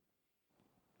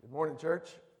Good morning,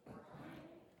 church.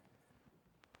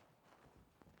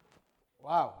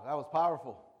 Wow, that was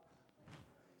powerful.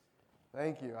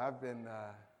 Thank you. I've been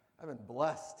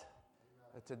blessed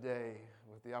today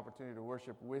with the opportunity to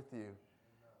worship with you.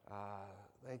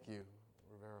 Thank you,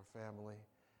 Rivera family,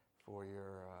 for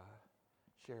your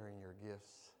sharing your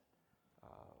gifts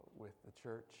with the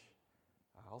church.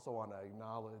 I also want to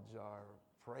acknowledge our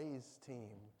praise team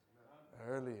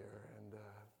earlier and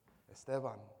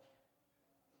Esteban.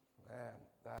 Man,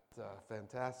 that's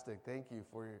fantastic. Thank you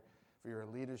for your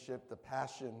leadership. The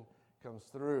passion comes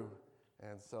through,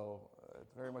 and so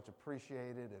it's very much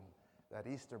appreciated. And that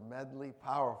Easter medley,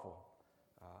 powerful.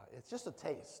 It's just a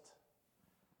taste,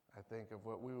 I think, of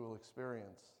what we will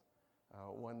experience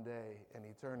one day in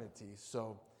eternity.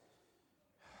 So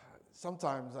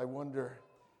sometimes I wonder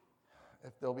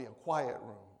if there'll be a quiet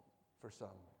room for some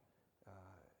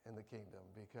in the kingdom,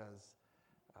 because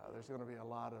there's going to be a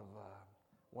lot of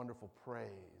wonderful praise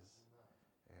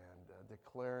and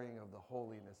declaring of the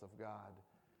holiness of God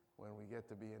when we get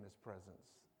to be in His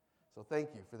presence. So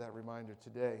thank you for that reminder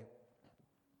today.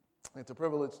 It's a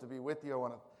privilege to be with you. I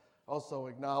want to also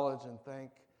acknowledge and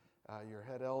thank your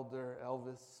head elder,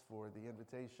 Elvis, for the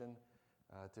invitation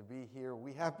to be here.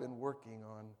 We have been working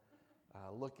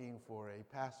on looking for a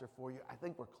pastor for you. I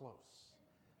think we're close.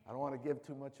 I don't want to give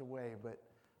too much away, but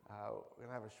we're going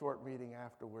to have a short meeting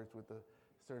afterwards with the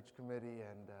search committee,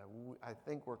 and I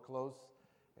think we're close,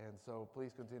 and so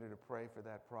please continue to pray for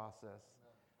that process.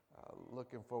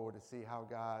 Looking forward to see how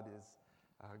God is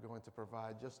going to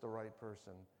provide just the right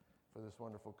person for this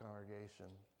wonderful congregation.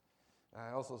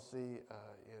 I also see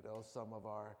some of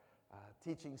our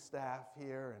teaching staff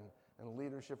here and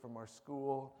leadership from our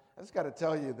school. I just got to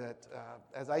tell you that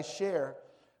as I share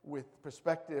with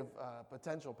prospective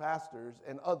potential pastors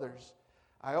and others,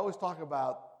 I always talk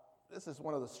about this is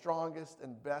one of the strongest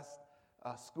and best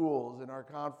schools in our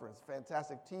conference.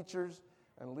 Fantastic teachers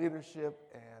and leadership,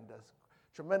 and a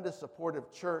tremendous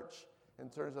supportive church in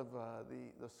terms of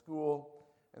the school.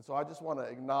 And so I just want to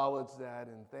acknowledge that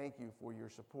and thank you for your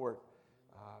support.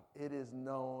 It is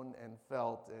known and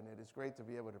felt, and it is great to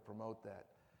be able to promote that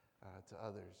to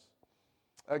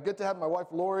others. Good to have my wife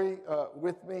Lori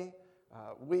with me.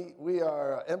 We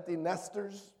are empty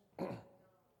nesters.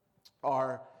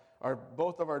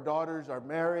 Both of our daughters are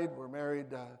married. We're married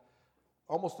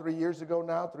almost 3 years ago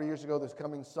now. 3 years ago this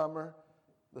coming summer.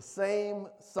 The same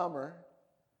summer,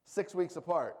 6 weeks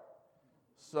apart.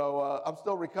 So I'm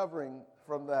still recovering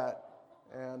from that.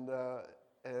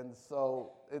 And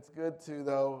so it's good to,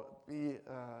 though, be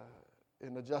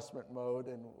in adjustment mode,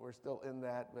 and we're still in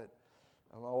that. But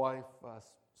my wife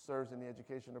serves in the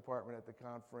education department at the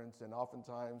conference and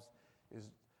oftentimes is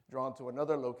drawn to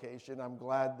another location. I'm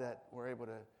glad that we're able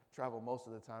to travel most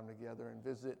of the time together and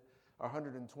visit our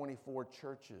 124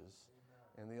 churches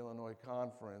in the Illinois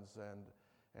Conference.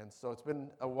 And so it's been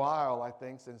a while, I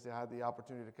think, since I had the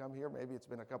opportunity to come here. Maybe it's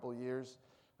been a couple of years.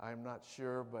 I'm not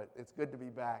sure, but it's good to be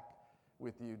back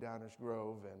with you, Downers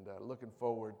Grove, and looking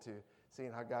forward to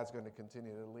seeing how God's going to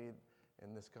continue to lead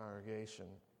in this congregation.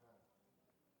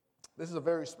 This is a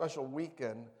very special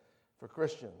weekend for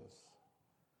Christians.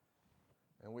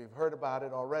 And we've heard about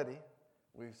it already.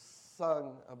 We've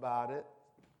sung about it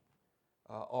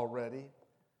already,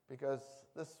 because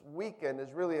this weekend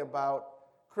is really about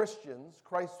Christians,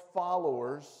 Christ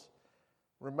followers,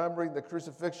 remembering the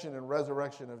crucifixion and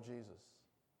resurrection of Jesus.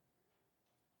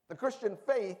 The Christian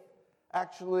faith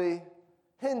actually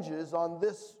hinges on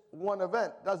this one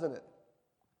event, doesn't it?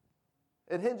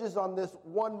 It hinges on this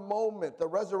one moment, the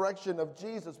resurrection of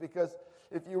Jesus, because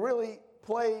if you really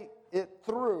play it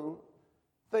through,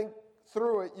 think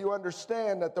through it, you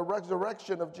understand that the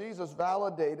resurrection of Jesus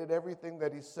validated everything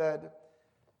that He said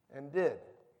and did.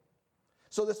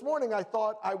 So this morning I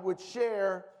thought I would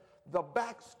share the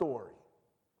backstory.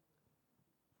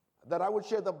 That I would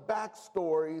share the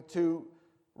backstory to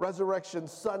Resurrection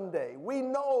Sunday. We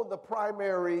know the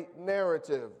primary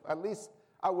narrative. At least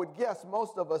I would guess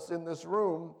most of us in this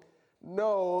room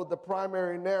know the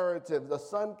primary narrative. The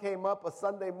sun came up a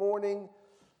Sunday morning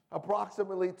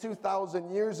approximately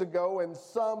 2,000 years ago, and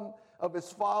some of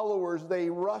His followers, they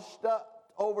rushed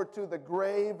up over to the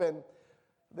grave, and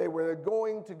they were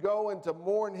going to go and to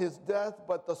mourn His death,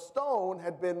 but the stone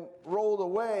had been rolled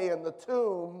away and the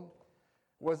tomb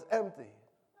was empty.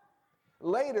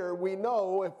 Later, we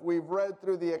know, if we've read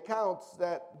through the accounts,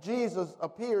 that Jesus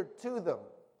appeared to them.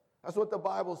 That's what the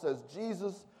Bible says.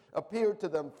 Jesus appeared to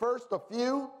them. First a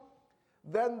few,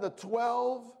 then the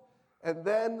 12, and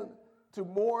then to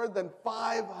more than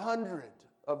 500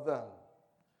 of them.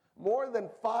 More than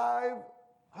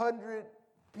 500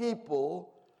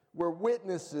 people were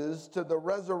witnesses to the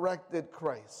resurrected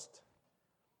Christ.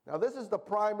 Now, this is the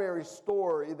primary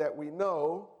story that we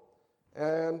know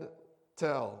and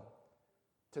tell.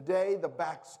 Today, the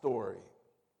backstory.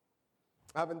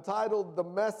 I've entitled the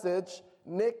message,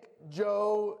 Nick,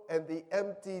 Joe, and the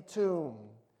Empty Tomb.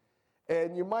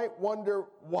 And you might wonder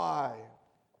why.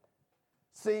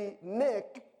 See,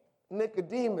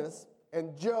 Nicodemus,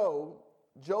 and Joe,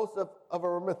 Joseph of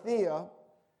Arimathea,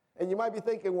 and you might be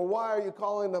thinking, well, why are you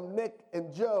calling them Nick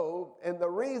and Joe? And the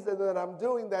reason that I'm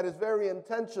doing that is very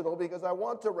intentional, because I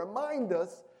want to remind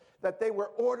us that they were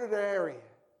ordinary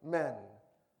men.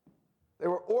 They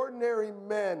were ordinary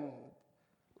men,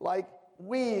 like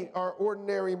we are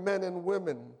ordinary men and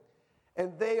women.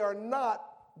 And they are not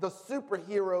the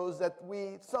superheroes that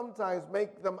we sometimes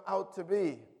make them out to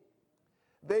be.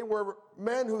 They were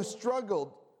men who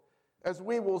struggled, as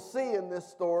we will see in this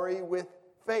story, with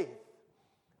faith.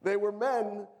 They were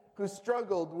men who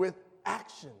struggled with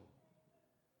action.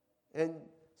 And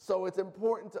so it's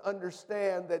important to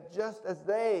understand that just as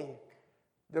they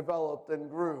developed and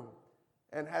grew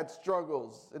and had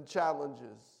struggles and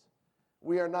challenges,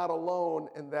 we are not alone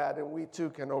in that, and we too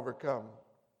can overcome.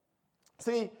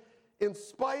 See, in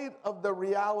spite of the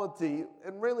reality,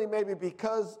 and really maybe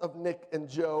because of Nick and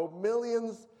Joe,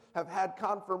 millions have had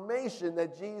confirmation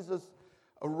that Jesus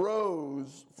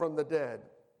arose from the dead.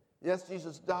 Yes,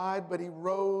 Jesus died, but he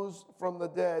rose from the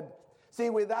dead.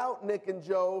 See, without Nick and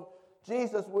Joe,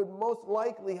 Jesus would most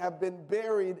likely have been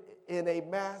buried in a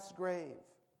mass grave.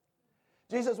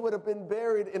 Jesus would have been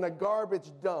buried in a garbage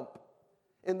dump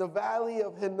in the valley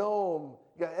of Hinnom,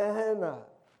 Gehenna,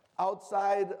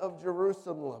 outside of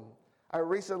Jerusalem. I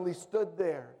recently stood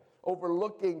there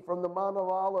overlooking from the Mount of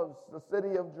Olives, the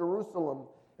city of Jerusalem,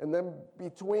 and then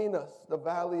between us, the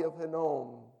valley of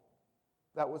Hinnom,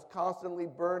 that was constantly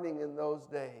burning in those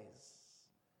days.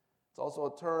 It's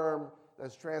also a term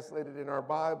that's translated in our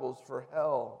Bibles for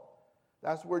hell.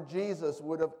 That's where Jesus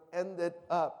would have ended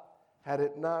up had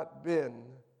it not been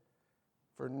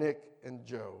for Nick and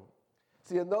Joe.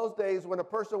 See, in those days, when a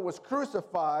person was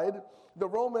crucified, the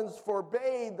Romans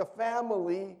forbade the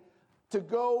family to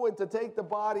go and to take the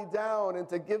body down and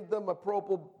to give them a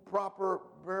proper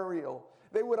burial.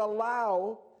 They would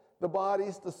allow the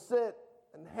bodies to sit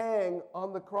and hang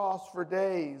on the cross for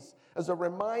days as a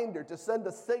reminder, to send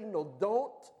a signal,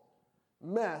 don't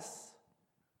mess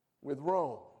with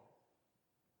Rome.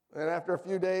 And after a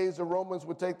few days, the Romans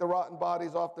would take the rotten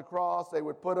bodies off the cross. They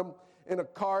would put them in a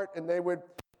cart and they would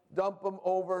dump them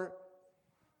over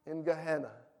in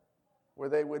Gehenna, where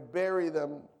they would bury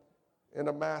them in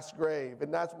a mass grave.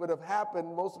 And that's what would have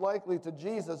happened most likely to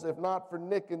Jesus if not for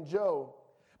Nick and Joe.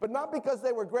 But not because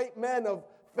they were great men of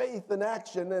faith and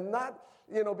action, and not,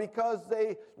 because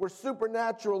they were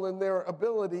supernatural in their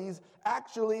abilities.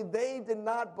 Actually, they did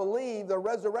not believe the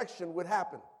resurrection would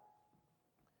happen.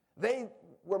 They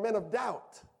were men of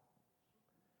doubt.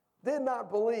 Did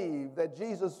not believe that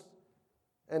Jesus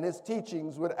and his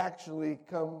teachings would actually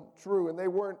come true. And they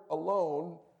weren't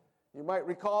alone. You might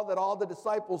recall that all the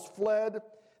disciples fled.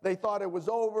 They thought it was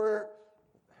over.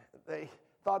 They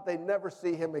thought they'd never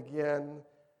see him again.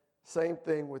 Same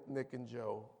thing with Nick and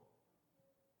Joe.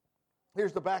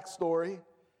 Here's the backstory.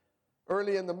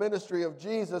 Early in the ministry of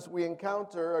Jesus, we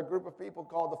encounter a group of people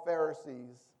called the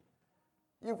Pharisees.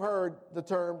 You've heard the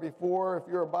term before. If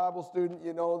you're a Bible student,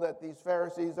 you know that these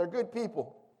Pharisees are good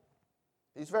people.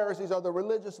 These Pharisees are the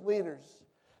religious leaders.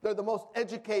 They're the most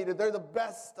educated. They're the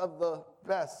best of the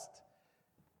best.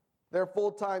 Their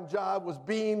full-time job was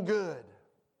being good,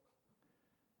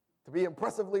 to be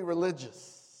impressively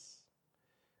religious.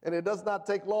 And it does not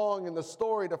take long in the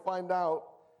story to find out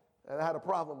that they had a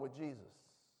problem with Jesus.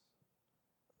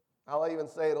 I'll even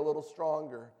say it a little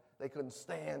stronger. They couldn't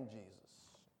stand Jesus.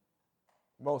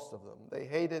 Most of them. They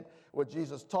hated what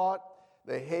Jesus taught.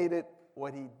 They hated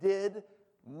what he did,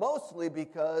 mostly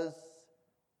because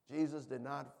Jesus did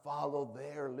not follow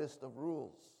their list of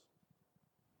rules.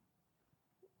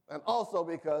 And also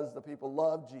because the people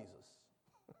loved Jesus.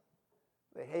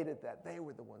 They hated that. They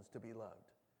were the ones to be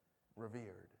loved,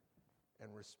 revered,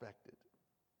 and respected.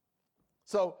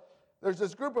 So there's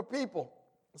this group of people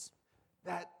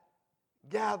that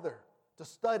gather to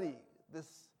study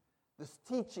this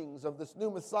teachings of this new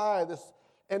Messiah.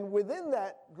 And within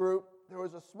that group, there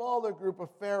was a smaller group of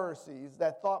Pharisees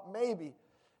that thought maybe,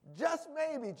 just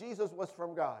maybe, Jesus was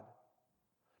from God.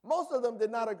 Most of them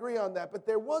did not agree on that, but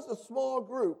there was a small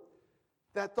group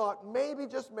that thought maybe,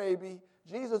 just maybe,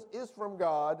 Jesus is from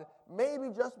God. Maybe,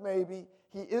 just maybe,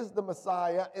 he is the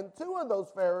Messiah. And two of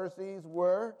those Pharisees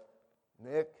were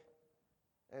Nick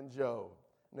and Joe,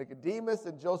 Nicodemus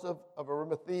and Joseph of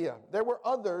Arimathea. There were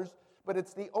others, but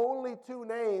it's the only two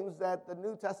names that the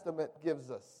New Testament gives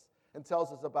us and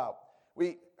tells us about.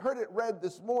 We heard it read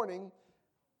this morning,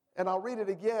 and I'll read it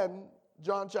again,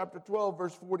 John chapter 12,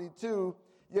 verse 42.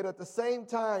 Yet at the same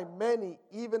time, many,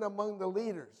 even among the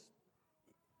leaders,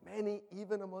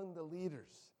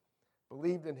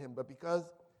 believed in him. But because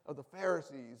of the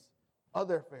Pharisees,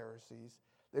 other Pharisees,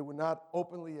 they would not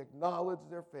openly acknowledge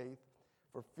their faith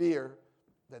for fear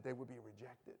that they would be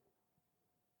rejected,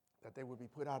 that they would be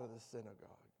put out of the synagogue.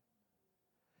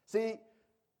 See,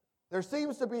 there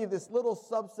seems to be this little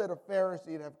subset of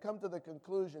Pharisees that have come to the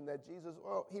conclusion that Jesus,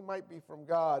 well, he might be from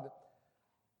God.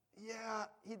 Yeah,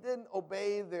 he didn't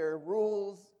obey their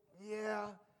rules. Yeah,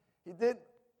 he didn't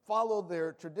follow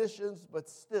their traditions, but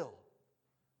still,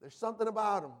 there's something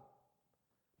about him.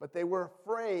 But they were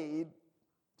afraid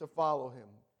to follow him.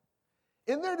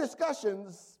 In their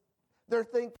discussions, they're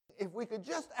thinking, if we could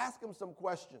just ask him some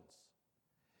questions,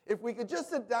 if we could just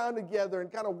sit down together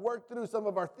and kind of work through some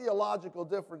of our theological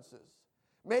differences,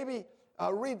 maybe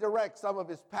redirect some of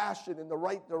his passion in the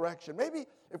right direction. Maybe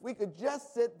if we could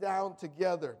just sit down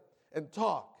together and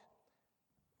talk,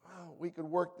 we could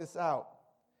work this out.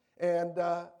 And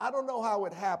I don't know how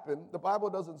it happened. The Bible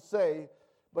doesn't say,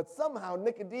 but somehow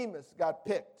Nicodemus got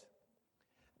picked.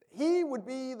 He would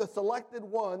be the selected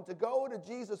one to go to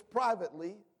Jesus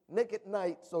privately, nick at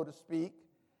night, so to speak,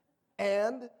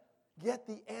 and get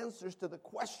the answers to the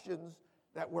questions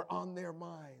that were on their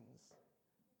minds.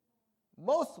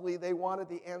 Mostly they wanted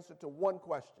the answer to one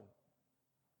question.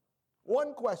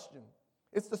 One question.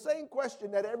 It's the same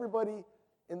question that everybody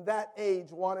in that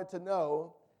age wanted to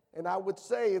know, and I would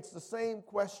say it's the same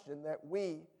question that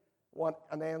we want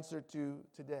an answer to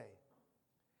today.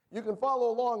 You can follow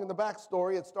along in the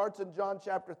backstory. It starts in John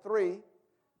chapter 3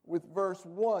 with verse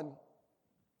 1.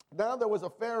 Now there was a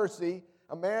Pharisee,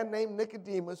 a man named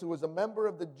Nicodemus, who was a member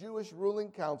of the Jewish ruling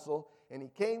council, and he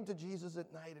came to Jesus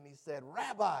at night and he said,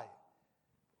 Rabbi,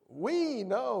 we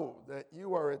know that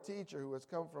you are a teacher who has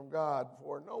come from God,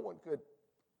 for no one could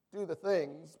do the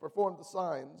things, perform the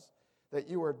signs that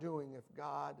you are doing if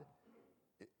God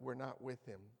were not with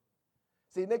him.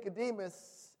 See,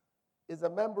 Nicodemus is a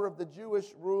member of the Jewish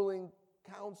ruling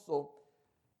council,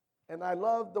 and I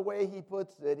love the way he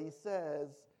puts it. He says,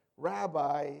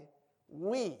 Rabbi,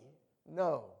 we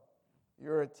know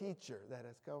you're a teacher that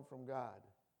has come from God.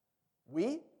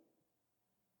 We?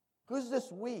 Who's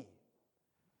this we?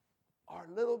 Our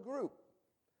little group.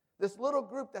 This little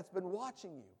group that's been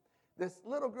watching you. This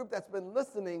little group that's been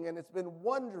listening and it's been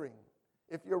wondering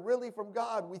if you're really from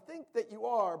God. We think that you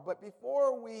are, but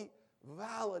before we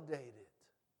validate it,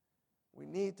 we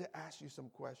need to ask you some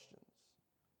questions.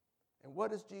 And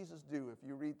what does Jesus do if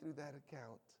you read through that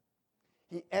account?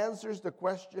 He answers the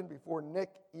question before Nick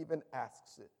even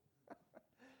asks it.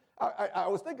 I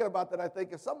was thinking about that. I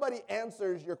think if somebody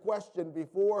answers your question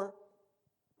before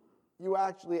you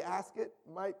actually ask it,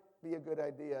 might be a good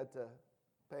idea to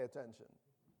pay attention,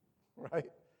 right?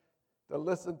 To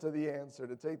listen to the answer,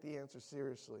 to take the answer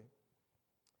seriously.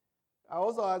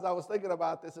 Also, as I was thinking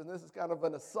about this, and this is kind of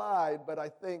an aside, but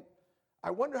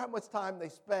I wonder how much time they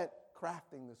spent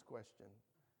crafting this question.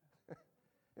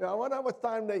 I wonder how much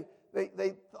time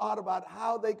they thought about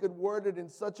how they could word it in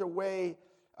such a way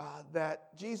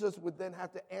that Jesus would then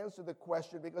have to answer the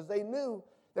question, because they knew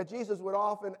that Jesus would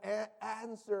often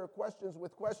answer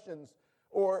questions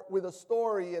or with a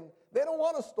story, and they don't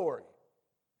want a story.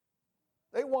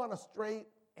 They want a straight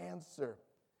answer.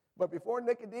 But before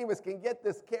Nicodemus can get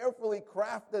this carefully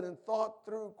crafted and thought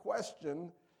through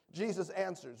question, Jesus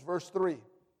answers. Verse 3,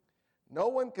 no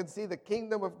one can see the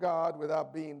kingdom of God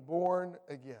without being born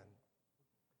again.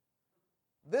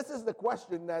 This is the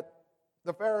question that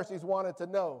the Pharisees wanted to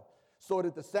know. So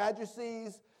did the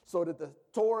Sadducees, so did the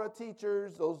Torah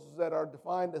teachers, those that are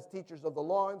defined as teachers of the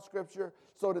law in Scripture,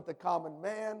 so did the common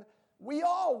man. We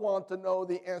all want to know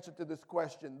the answer to this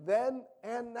question, then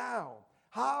and now.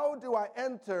 How do I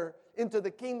enter into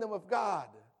the kingdom of God?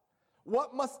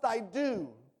 What must I do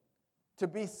to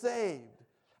be saved?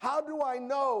 How do I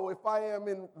know if I am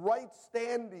in right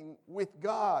standing with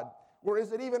God? Or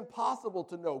is it even possible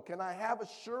to know? Can I have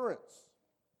assurance?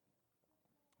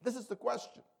 This is the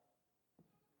question.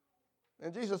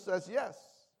 And Jesus says, yes,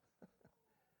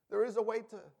 there is a way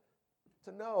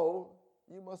to know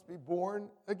you must be born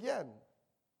again.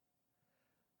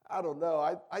 I don't know.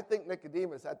 I think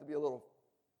Nicodemus had to be a little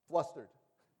flustered.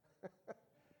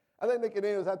 I think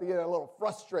Nicodemus had to get a little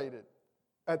frustrated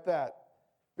at that.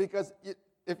 Because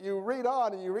if you read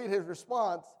on and you read his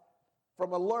response,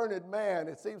 from a learned man,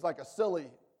 it seems like a silly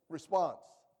response.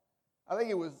 I think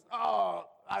he was,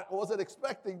 I wasn't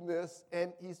expecting this,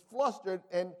 and he's flustered,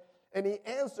 and he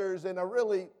answers in a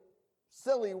really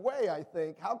silly way, I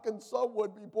think. How can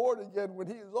someone be born again when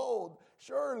he is old?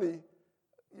 Surely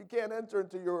you can't enter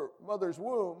into your mother's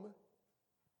womb.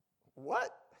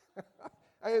 What?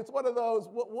 I mean, it's one of those,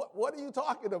 what are you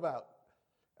talking about?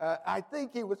 I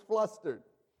think he was flustered.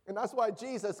 And that's why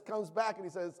Jesus comes back and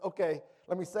he says, okay,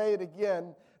 let me say it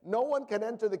again. No one can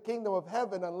enter the kingdom of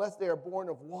heaven unless they are born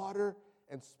of water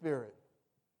and spirit.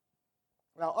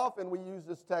 Now, often we use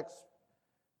this text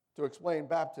to explain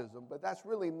baptism, but that's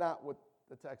really not what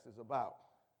the text is about.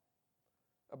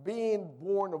 Being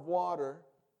born of water,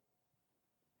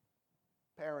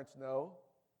 parents know,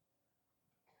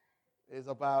 is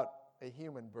about a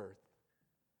human birth.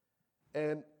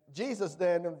 And Jesus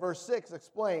then in verse 6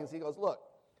 explains, he goes, look,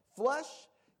 flesh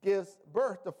gives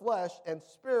birth to flesh and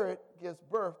spirit gives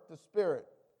birth to spirit.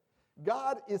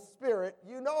 God is spirit.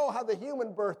 You know how the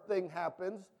human birth thing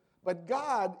happens, but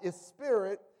God is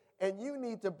spirit and you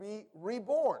need to be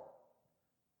reborn.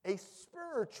 A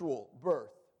spiritual birth.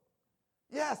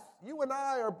 Yes, you and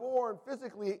I are born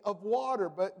physically of water,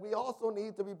 but we also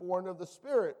need to be born of the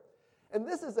Spirit. And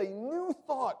this is a new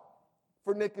thought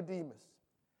for Nicodemus.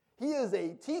 He is a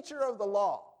teacher of the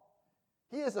law.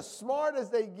 He is as smart as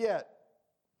they get.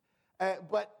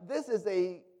 But this is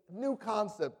a new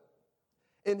concept.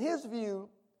 In his view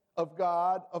of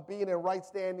God, of being in right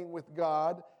standing with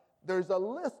God, there's a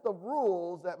list of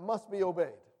rules that must be obeyed.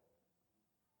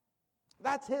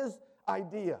 That's his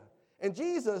idea. And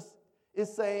Jesus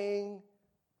is saying,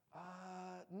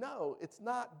 no, it's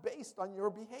not based on your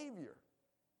behavior.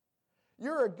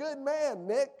 You're a good man,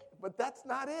 Nick, but that's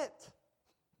not it.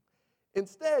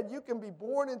 Instead, you can be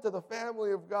born into the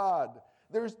family of God.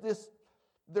 There's this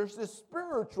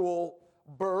spiritual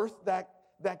birth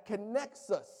that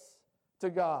connects us to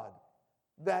God.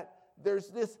 That there's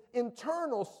this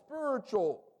internal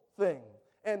spiritual thing.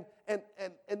 And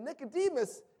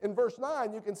Nicodemus, in verse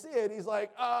 9, you can see it. He's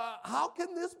like, how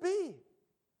can this be?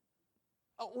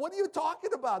 What are you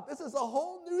talking about? This is a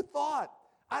whole new thought.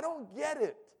 I don't get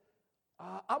it.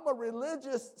 I'm a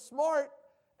religious, smart,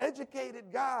 educated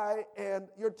guy, and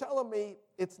you're telling me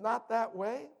it's not that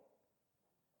way?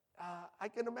 I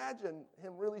can imagine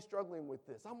him really struggling with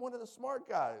this. I'm one of the smart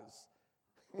guys.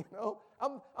 You know,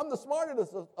 I'm the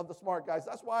smartest of the smart guys.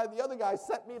 That's why the other guy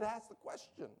sent me to ask the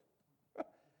question.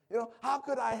 You know, how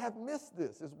could I have missed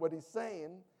this, is what he's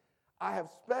saying. I have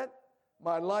spent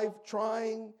my life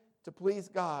trying to please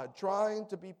God, trying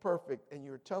to be perfect, and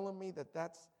you're telling me that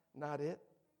that's not it?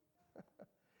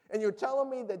 And you're telling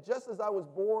me that just as I was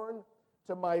born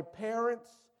to my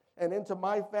parents and into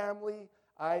my family,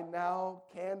 I now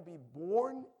can be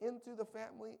born into the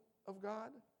family of God?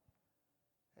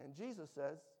 And Jesus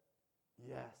says,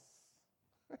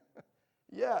 yes.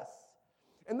 Yes.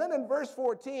 And then in verse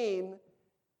 14,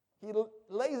 he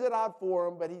lays it out for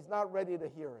him, but he's not ready to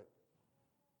hear it.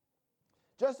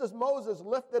 Just as Moses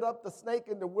lifted up the snake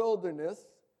in the wilderness,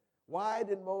 why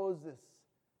did Moses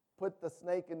put the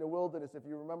snake in the wilderness? If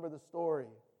you remember the story,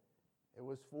 it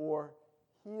was for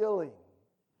healing.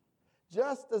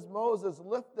 Just as Moses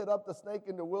lifted up the snake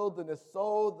in the wilderness,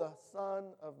 so the Son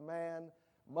of Man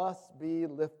must be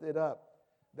lifted up,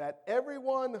 that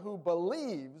everyone who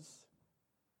believes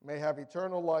may have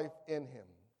eternal life in him.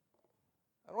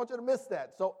 I don't want you to miss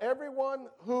that. So everyone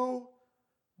who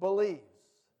believes.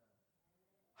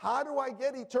 How do I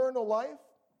get eternal life?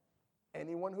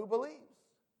 Anyone who believes.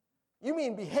 You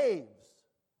mean behaves?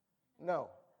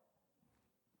 No.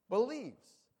 Believes.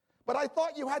 But I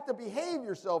thought you had to behave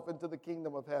yourself into the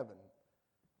kingdom of heaven.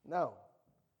 No.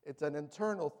 It's an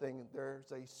internal thing.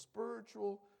 There's a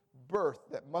spiritual birth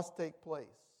that must take place.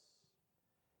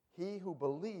 He who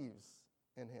believes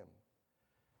in him.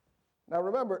 Now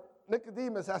remember,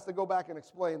 Nicodemus has to go back and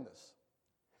explain this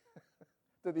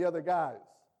to the other guys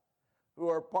who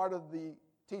are part of the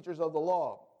teachers of the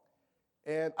law.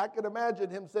 And I can imagine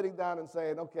him sitting down and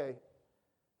saying, okay,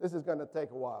 this is going to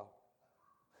take a while.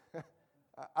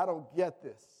 I don't get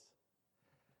this.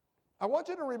 I want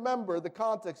you to remember the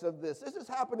context of this. This is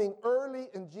happening early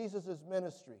in Jesus'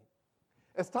 ministry.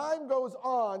 As time goes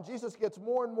on, Jesus gets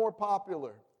more and more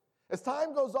popular. As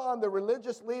time goes on, the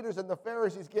religious leaders and the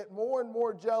Pharisees get more and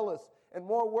more jealous and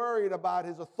more worried about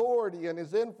his authority and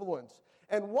his influence.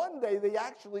 And one day they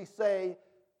actually say,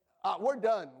 we're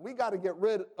done. We got to get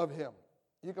rid of him.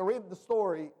 You can read the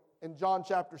story in John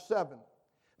chapter 7.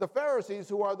 The Pharisees,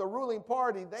 who are the ruling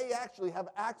party, they actually have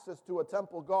access to a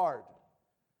temple guard.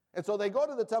 And so they go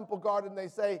to the temple guard and they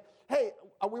say, hey,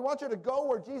 we want you to go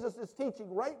where Jesus is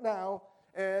teaching right now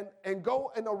and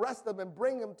go and arrest him and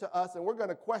bring him to us, and we're going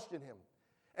to question him.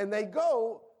 And they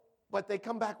go, but they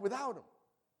come back without him.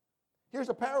 Here's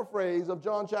a paraphrase of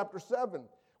John chapter 7.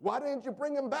 Why didn't you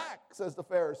bring him back, say the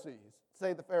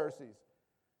Pharisees.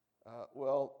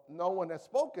 Well, no one has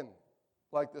spoken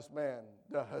like this man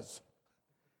does.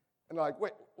 And they're like,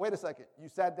 wait a second. You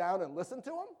sat down and listened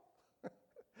to him?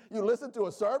 You listened to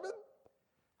a sermon?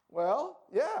 Well,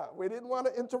 yeah, we didn't want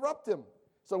to interrupt him.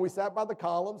 So we sat by the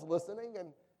columns listening, and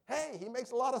hey, he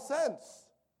makes a lot of sense.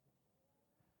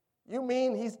 You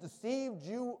mean he's deceived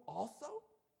you also?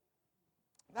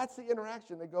 That's the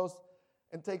interaction that goes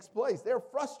and takes place. They're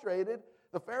frustrated,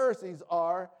 the Pharisees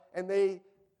are, and they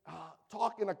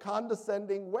talk in a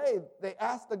condescending way. They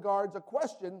ask the guards a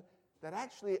question that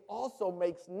actually also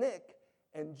makes Nick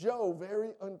and Joe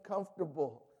very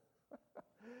uncomfortable.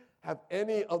 Have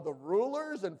any of the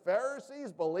rulers and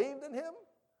Pharisees believed in him?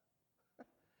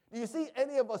 Do you see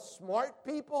any of us smart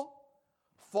people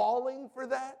falling for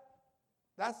that?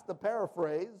 That's the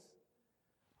paraphrase.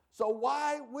 So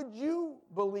why would you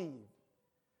believe?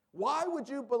 Why would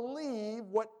you believe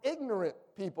what ignorant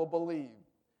people believe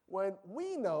when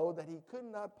we know that he could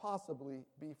not possibly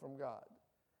be from God?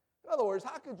 In other words,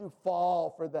 how could you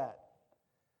fall for that?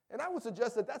 And I would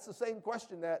suggest that that's the same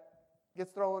question that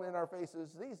gets thrown in our faces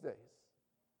these days.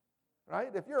 Right?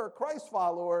 If you're a Christ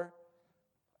follower,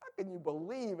 how can you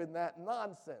believe in that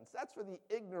nonsense? That's for the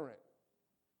ignorant.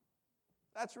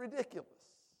 That's ridiculous.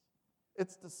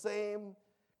 It's the same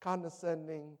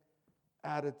condescending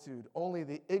attitude. Only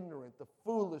the ignorant, the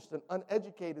foolish, the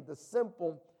uneducated, the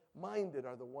simple-minded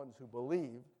are the ones who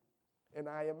believe. And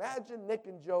I imagine Nick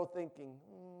and Joe thinking,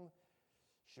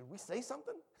 should we say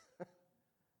something?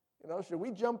 Should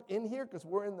we jump in here because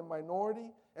we're in the minority?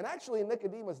 And actually,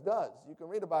 Nicodemus does. You can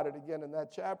read about it again in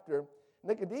that chapter.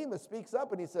 Nicodemus speaks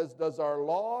up and he says, does our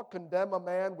law condemn a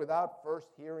man without first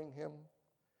hearing him?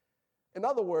 In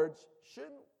other words,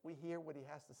 shouldn't we hear what he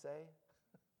has to say?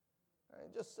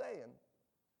 Just saying.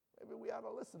 Maybe we ought to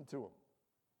listen to him.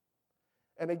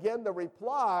 And again, the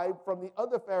reply from the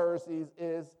other Pharisees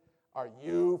is, are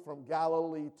you from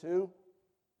Galilee too?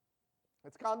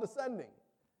 It's condescending.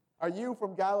 Are you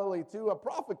from Galilee too? A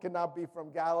prophet cannot be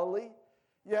from Galilee.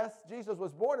 Yes, Jesus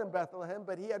was born in Bethlehem,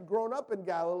 but he had grown up in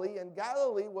Galilee, and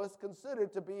Galilee was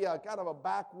considered to be a kind of a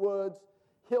backwoods,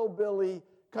 hillbilly,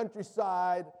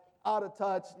 countryside, out of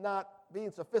touch, not being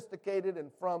sophisticated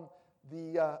and from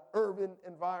the urban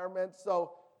environment.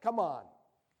 So, come on.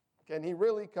 Can he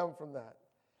really come from that?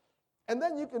 And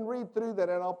then you can read through that,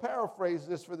 and I'll paraphrase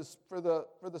this for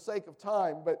the sake of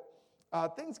time, but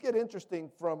things get interesting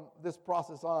from this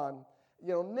process on.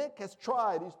 Nick has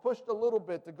tried. He's pushed a little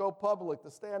bit to go public,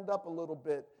 to stand up a little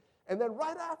bit. And then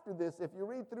right after this, if you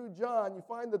read through John, you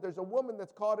find that there's a woman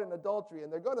that's caught in adultery,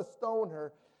 and they're going to stone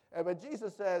her. But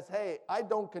Jesus says, hey, I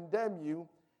don't condemn you.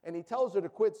 And he tells her to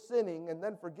quit sinning and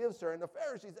then forgives her. And the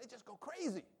Pharisees, they just go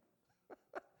crazy.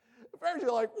 The Pharisees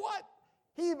are like, what?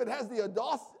 He even has the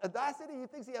audacity. He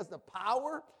thinks he has the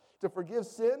power to forgive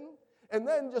sin. And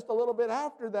then just a little bit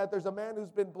after that, there's a man who's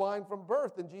been blind from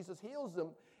birth, and Jesus heals him.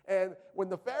 And when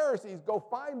the Pharisees go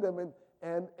find him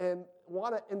and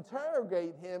want to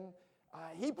interrogate him,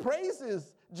 he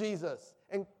praises Jesus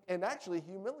and actually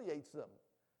humiliates them,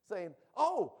 saying,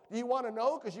 oh, do you want to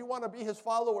know because you want to be his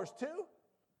followers too?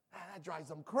 That drives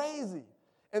them crazy.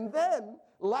 And then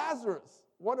Lazarus,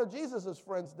 one of Jesus'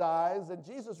 friends, dies, and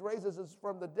Jesus raises us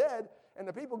from the dead, and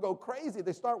the people go crazy.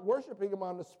 They start worshiping him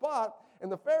on the spot, and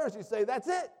the Pharisees say, that's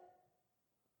it.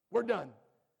 We're done.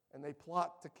 And they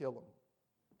plot to kill him.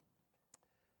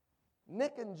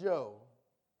 Nick and Joe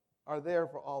are there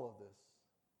for all of this.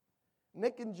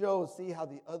 Nick and Joe see how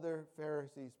the other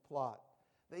Pharisees plot.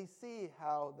 They see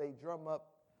how they drum up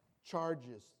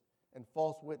charges and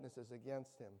false witnesses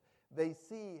against him. They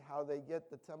see how they get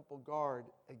the temple guard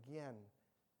again.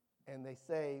 And they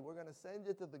say, we're going to send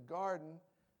you to the garden.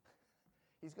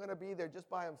 He's going to be there just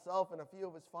by himself and a few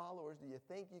of his followers. Do you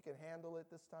think you can handle it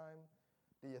this time?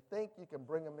 Do you think you can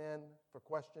bring him in for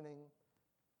questioning?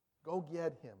 Go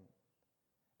get him.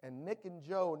 And Nick and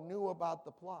Joe knew about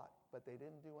the plot, but they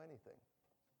didn't do anything.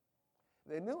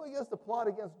 They knew against the plot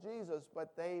against Jesus,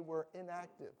 but they were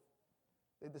inactive.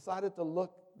 They decided to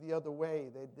look the other way.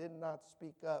 They did not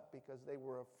speak up because they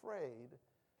were afraid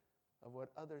of what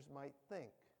others might think.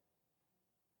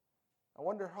 I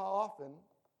wonder how often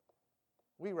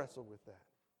we wrestle with that.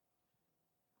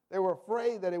 They were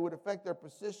afraid that it would affect their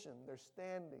position, their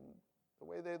standing, the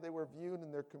way they were viewed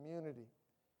in their community,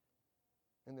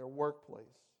 in their workplace.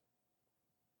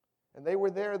 And they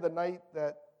were there the night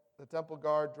that the temple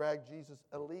guard dragged Jesus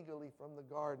illegally from the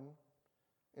garden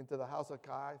into the house of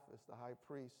Caiaphas, the high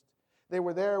priest. They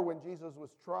were there when Jesus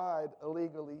was tried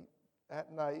illegally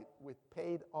at night with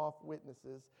paid-off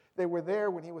witnesses. They were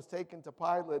there when he was taken to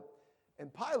Pilate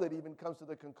And Pilate even comes to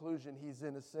the conclusion he's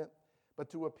innocent,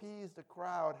 but to appease the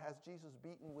crowd has Jesus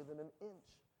beaten within an inch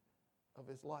of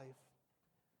his life.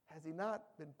 Has he not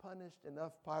been punished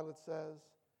enough, Pilate says?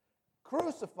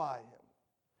 Crucify him.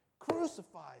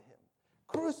 Crucify him.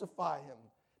 Crucify him.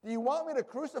 Do you want me to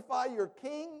crucify your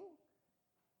king?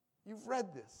 You've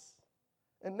read this.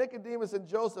 And Nicodemus and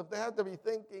Joseph, they have to be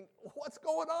thinking, what's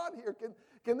going on here?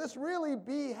 Can this really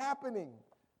be happening?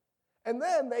 And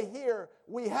then they hear,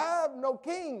 we have no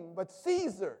king but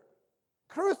Caesar.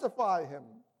 Crucify him.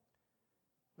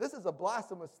 This is a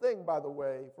blasphemous thing, by the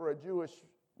way, for a Jewish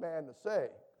man to say.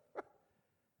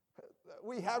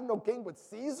 We have no king but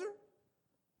Caesar?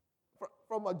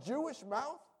 From a Jewish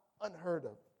mouth? Unheard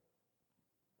of.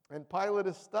 And Pilate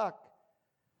is stuck.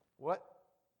 What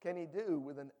can he do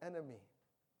with an enemy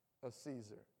of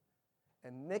Caesar?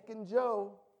 And Nick and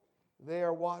Joe, they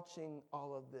are watching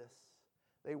all of this.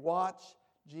 They watch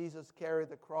Jesus carry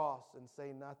the cross and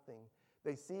say nothing.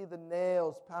 They see the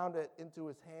nails pounded into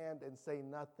his hand and say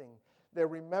nothing. They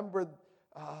remember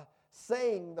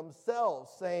saying,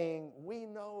 we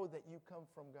know that you come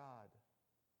from God.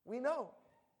 We know.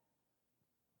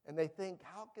 And they think,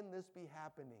 how can this be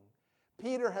happening?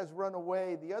 Peter has run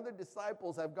away. The other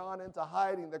disciples have gone into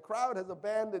hiding. The crowd has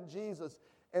abandoned Jesus.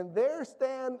 And there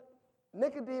stand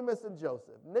Nicodemus and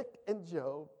Joseph, Nick and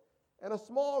Joe, and a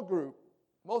small group,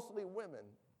 mostly women,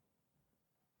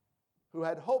 who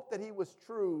had hoped that he was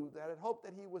true, that had hoped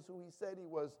that he was who he said he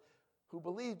was, who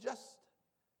believed just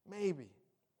maybe.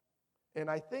 And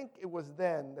I think it was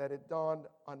then that it dawned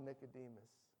on Nicodemus.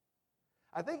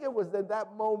 I think it was in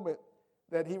that moment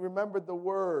that he remembered the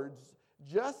words,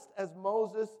 just as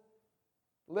Moses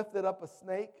lifted up a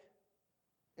snake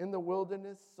in the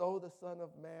wilderness, so the Son of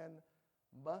Man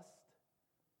must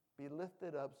be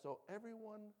lifted up, so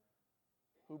everyone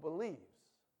who believes,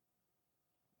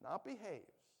 not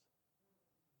behaves,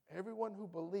 everyone who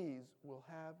believes will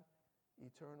have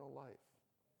eternal life.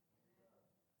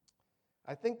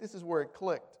 I think this is where it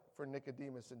clicked for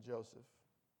Nicodemus and Joseph.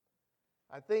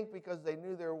 I think because they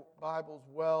knew their Bibles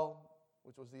well,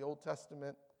 which was the Old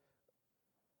Testament,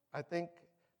 I think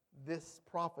this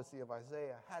prophecy of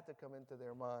Isaiah had to come into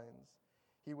their minds.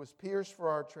 He was pierced for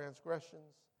our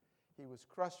transgressions. He was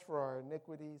crushed for our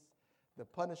iniquities. The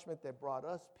punishment that brought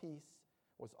us peace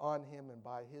was on him, and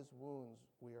by his wounds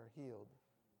we are healed.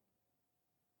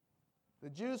 The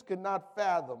Jews could not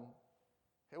fathom,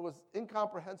 it was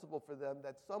incomprehensible for them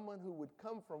that someone who would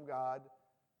come from God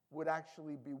would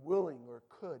actually be willing or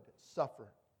could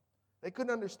suffer. They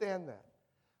couldn't understand that.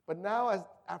 But now,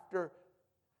 after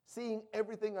seeing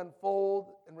everything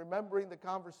unfold and remembering the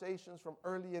conversations from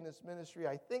early in his ministry,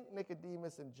 I think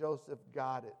Nicodemus and Joseph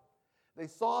got it. They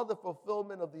saw the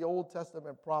fulfillment of the Old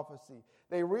Testament prophecy.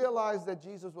 They realized that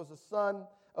Jesus was the Son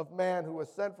of Man who was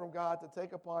sent from God to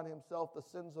take upon himself the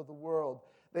sins of the world.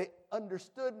 They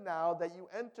understood now that you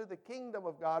enter the kingdom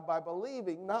of God by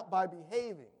believing, not by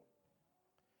behaving.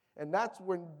 And that's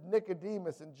when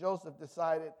Nicodemus and Joseph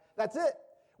decided, that's it.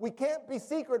 We can't be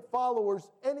secret followers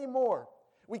anymore.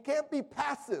 We can't be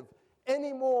passive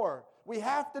anymore. We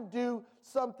have to do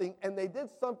something, and they did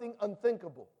something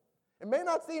unthinkable. It may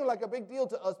not seem like a big deal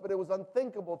to us, but it was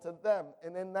unthinkable to them.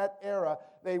 And in that era,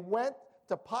 they went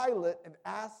to Pilate and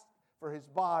asked for his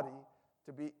body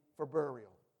to be for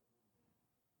burial.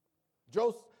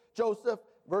 Joseph,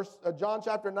 John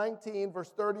chapter 19, verse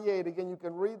 38. Again, you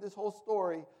can read this whole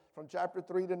story from chapter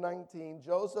 3 to 19.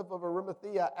 Joseph of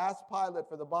Arimathea asked Pilate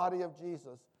for the body of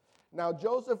Jesus. Now,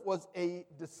 Joseph was a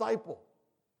disciple.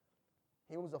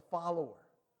 He was a follower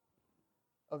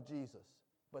of Jesus,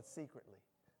 but secretly.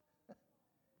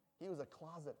 He was a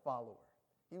closet follower.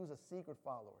 He was a secret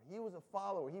follower. He was a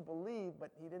follower. He believed,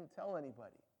 but he didn't tell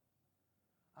anybody.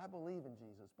 I believe in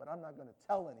Jesus, but I'm not going to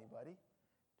tell anybody,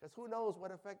 because who knows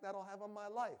what effect that'll have on my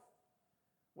life,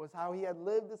 was how he had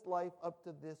lived his life up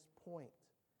to this point.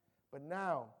 But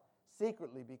now,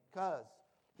 secretly, because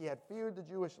he had feared the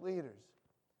Jewish leaders,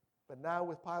 but now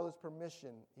with Pilate's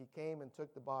permission, he came and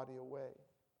took the body away.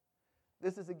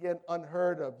 This is again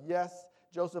unheard of. Yes,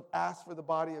 Joseph asked for the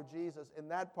body of Jesus,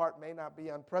 and that part may not be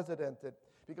unprecedented,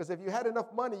 because if you had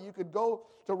enough money, you could go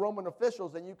to Roman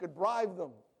officials and you could bribe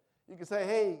them. You could say,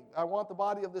 hey, I want the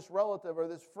body of this relative or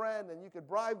this friend, and you could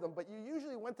bribe them, but you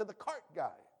usually went to the cart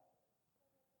guy.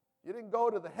 You didn't go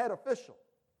to the head official.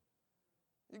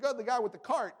 You go to the guy with the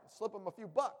cart and slip him a few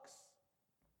bucks.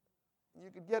 You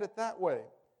could get it that way.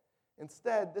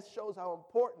 Instead, this shows how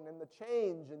important and the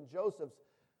change in Joseph's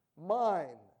mind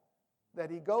that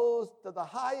he goes to the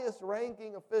highest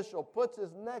ranking official, puts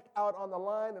his neck out on the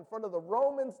line in front of the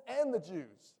Romans and the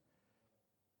Jews.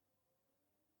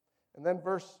 And then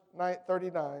verse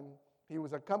 39, He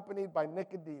was accompanied by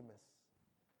Nicodemus.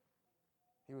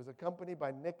 He was accompanied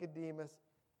by Nicodemus,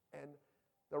 and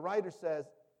the writer says,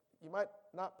 you might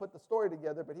not put the story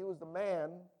together, but he was the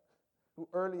man who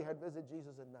early had visited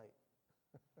Jesus at night.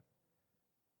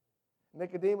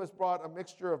 Nicodemus brought a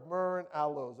mixture of myrrh and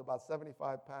aloes, about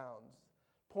 75 pounds.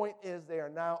 Point is, they are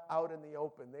now out in the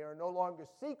open. They are no longer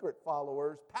secret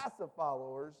followers, passive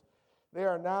followers. They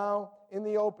are now in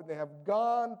the open. They have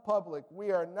gone public.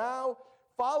 We are now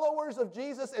followers of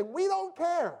Jesus, and we don't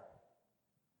care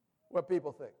what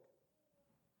people think.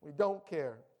 We don't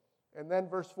care. And then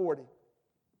verse 40,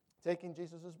 taking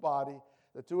Jesus' body,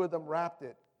 the two of them wrapped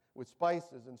it with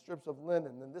spices and strips of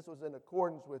linen, and this was in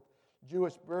accordance with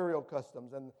Jewish burial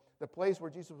customs. And the place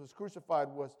where Jesus was crucified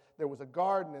there was a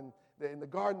garden, and in the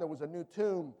garden there was a new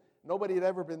tomb. Nobody had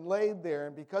ever been laid there,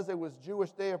 and because it was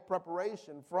Jewish day of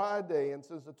preparation, Friday, and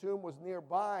since the tomb was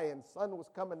nearby and sun was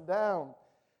coming down,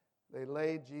 they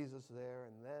laid Jesus there,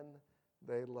 and then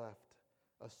they left,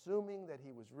 assuming that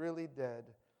he was really dead,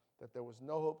 that there was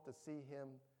no hope to see him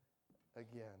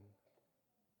again.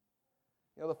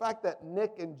 You know, the fact that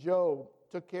Nick and Joe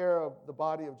took care of the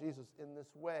body of Jesus in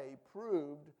this way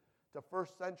proved to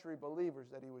first century believers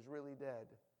that he was really dead.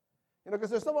 You know, because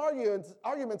there's some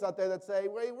arguments out there that say,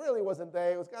 well, he really wasn't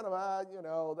dead. It was kind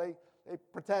of, they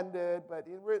pretended, but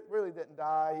he really didn't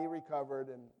die. He recovered,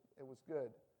 and it was good.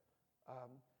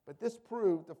 But this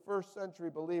proved to first century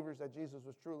believers that Jesus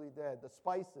was truly dead. The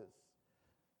spices,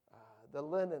 the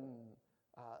linen,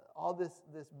 all this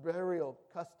burial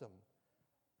custom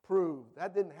proved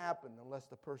that didn't happen unless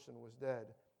the person was dead.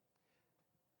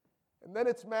 And then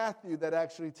it's Matthew that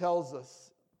actually tells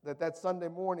us that Sunday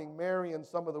morning, Mary and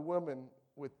some of the women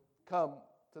would come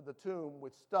to the tomb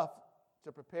with stuff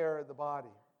to prepare the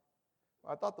body.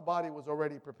 I thought the body was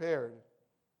already prepared.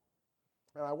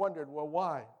 And I wondered, well,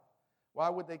 why? Why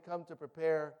would they come to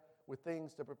prepare with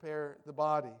things to prepare the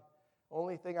body?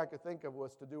 Only thing I could think of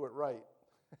was to do it right.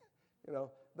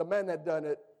 The men had done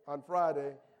it on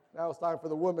Friday. Now it's time for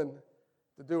the women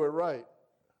to do it right.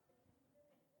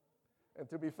 And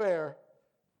to be fair,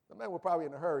 the men were probably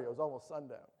in a hurry. It was almost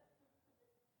sundown.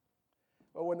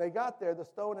 But when they got there, the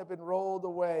stone had been rolled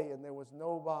away and there was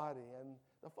no body. And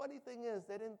the funny thing is,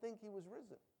 they didn't think he was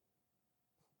risen.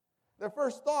 Their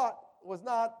first thought was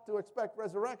not to expect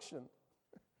resurrection.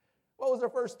 What was their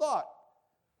first thought?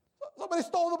 Somebody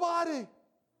stole the body.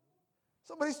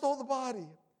 Somebody stole the body.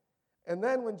 And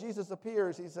then when Jesus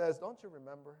appears, he says, don't you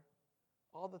remember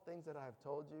all the things that I have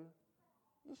told you?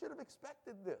 You should have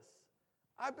expected this.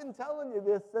 I've been telling you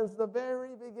this since the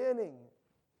very beginning.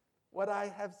 What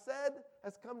I have said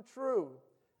has come true.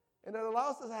 And it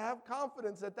allows us to have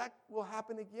confidence that will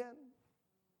happen again.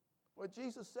 What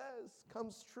Jesus says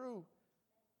comes true.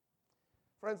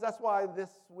 Friends, that's why this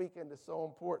weekend is so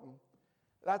important.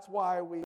 That's why we